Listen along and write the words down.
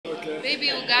maybe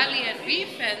ugali and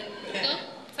beef and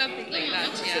something like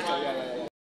that. Yeah.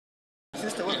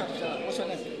 Sister, welcome to Ghana. What's your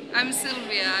name? I'm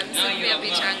Sylvia. I'm Sylvia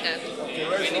Bichanga. Okay,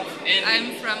 where are you from?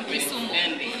 I'm from Kisumu,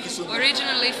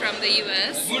 originally from the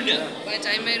US, but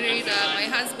I married my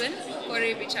husband,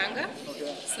 Corey Bichanga.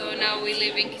 Okay. So now we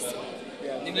live in Kisumu.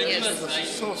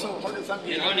 Yes. So how do you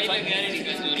find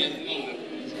it?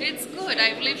 It's good.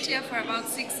 I've lived here for about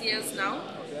 6 years now,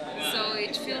 so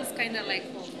it feels kind of like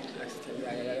home.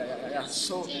 Yeah.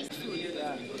 So,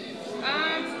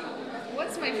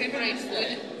 What's my favorite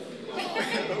food?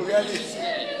 really?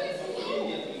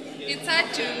 It's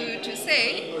hard to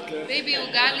say. Okay. Maybe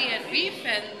ugali and beef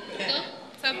and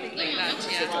something like that.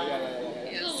 Yeah.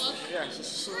 Yes. Yeah, so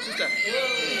sister, in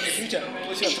the future,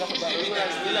 what's your travel plan? Would you like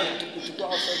to go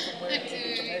outside somewhere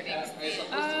to Jamaica?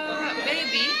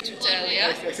 Maybe to tell,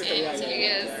 yeah. Yeah.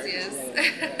 Yes.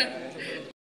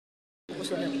 What's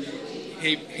your name?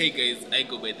 Hey guys, I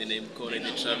go by the name Corey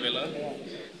the Traveler,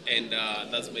 and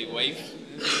that's my wife.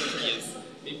 Yes,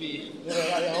 maybe.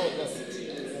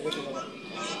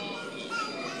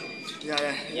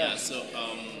 Yeah. So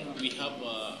we have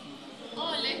a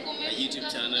YouTube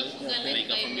channel, like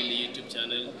a family YouTube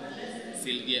channel,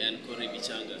 Sylvia and Corey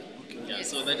Bichanga. Yeah,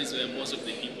 so that is where most of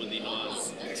the people they know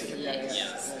us.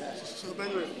 Yes. So by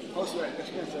the way, how's your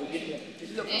experience of being here?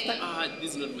 Is it your first time?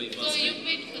 This is not my first time,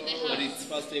 but it's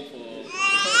first time for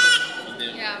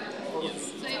them. Yeah.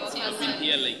 Yes. I've been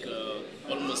here like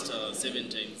almost 7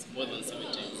 times, more than 7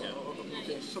 times. Yeah.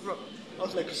 Okay, so bro,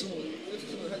 how's like Kisumu?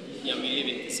 Yeah, we live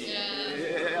in Kisumu.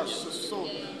 Yeah. So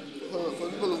for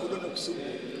people who don't know Kisumu,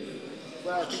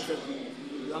 what are things that you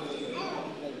have to do?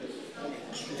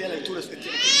 Is there like tourist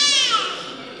activities?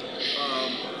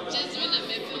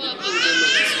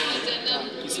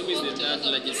 Kisumu is the third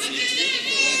largest city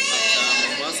after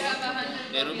Mombasa.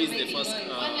 Nairobi is the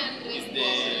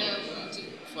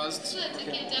first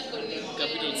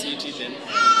capital city, then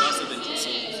Mombasa, then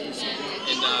Kisumu.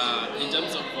 And in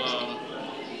terms of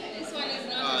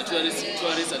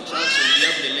tourist attraction, we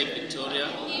have the Lake Victoria.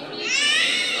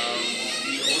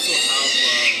 We also have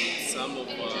some of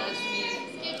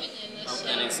how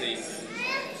can I say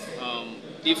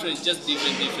different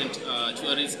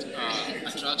tourist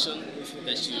attraction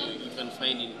that you can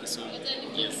find in Kisumu.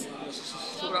 Yes.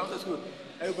 So bro, that's good.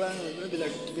 Everybody will be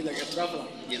like to be like a traveler.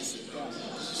 Yes. Yeah.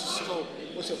 So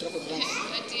what's your travel plan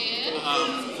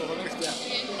for next year?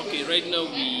 Okay, right now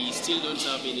we still don't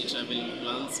have any traveling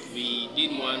plans. We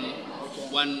did one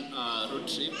road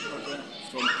trip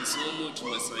from Kisumu to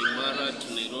Masai Mara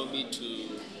to Nairobi to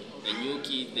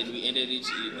Nanyuki, then we ended it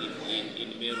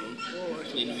in Meru.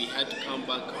 Then we had to come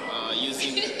back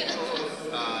using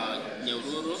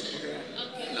Nyahururu,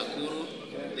 Nakuru,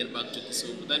 then back to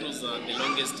Kisumu. That was the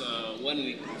longest 1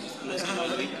 week. Close to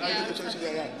 1 week.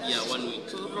 Yeah, 1 week.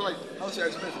 So bro, like, how's your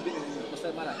experience being in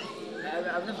Masai Mara?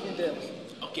 I've never been there.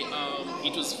 Okay,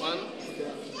 it was fun.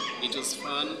 It was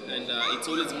fun, and it's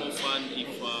always more fun if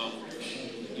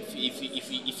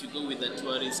you go with a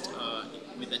tourist,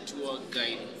 with a tour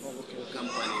guide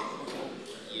company.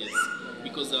 Yes,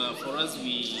 because for us,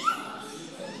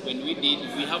 when we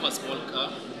have a small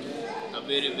car, a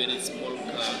very small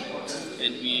car,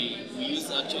 and we use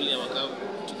actually our car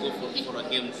to go for a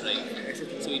game drive.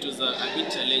 So it was a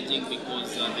bit challenging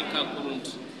because the car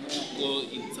couldn't go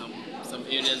in some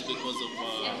areas because of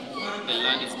the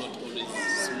land is not always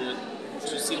smooth.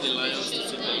 To see the lions, to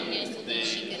see the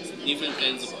different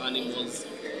kinds of animals,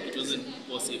 it wasn't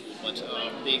possible. But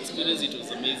the experience, it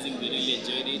was amazing. We really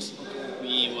enjoyed it.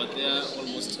 We were there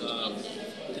almost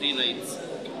 3 nights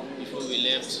before we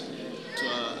left to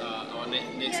our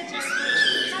next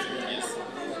destination. Yes.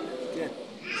 Yeah.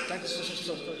 Thank you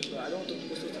so much. I don't want to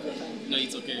go straight to your time. No,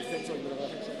 it's okay. Thanks so much.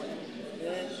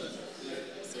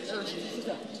 Sister,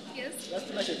 Yes. that's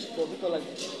the message for people like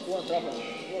who want to travel.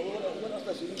 What else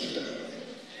does you need to do?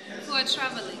 Who are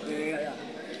traveling? Yeah.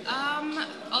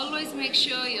 Always make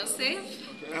sure you're safe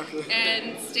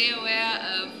and stay aware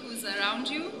of who's around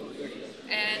you,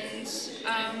 and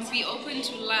be open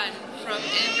to learn from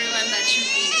everyone that you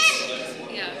meet.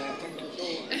 Yeah.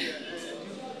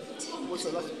 So, what's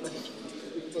your last message to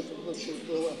people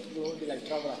who want to be like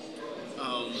traveler?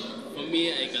 For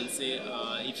me, I can say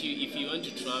if you want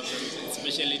to travel,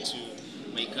 especially to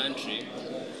my country,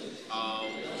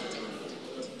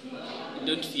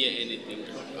 don't fear anything.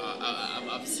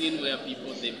 I've seen where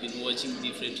people they've been watching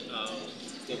different.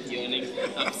 Stop yawning.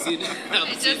 I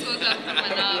just woke up from a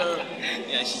nap.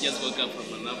 Yeah, she just woke up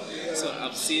from a nap. So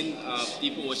I've seen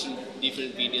people watching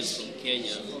different videos from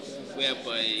Kenya,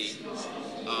 whereby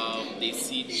they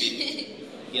see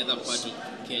the other part of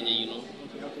Kenya,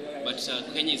 But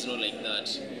Kenya is not like that.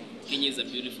 Kenya is a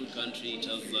beautiful country. It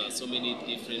has so many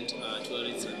different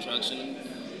tourist attractions.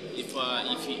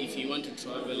 If you want to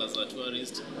travel as a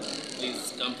tourist,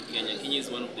 please come to Kenya. Kenya is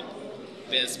one of the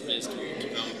best places to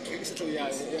come to. So yeah.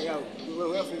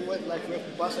 We have wildlife, we have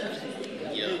Mombasa.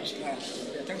 Yeah. Beach, yeah.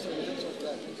 Thanks for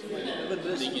that. God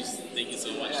bless you. Thank you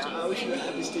so much. Yeah, I wish you a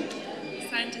happy stay.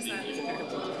 Asante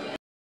sana.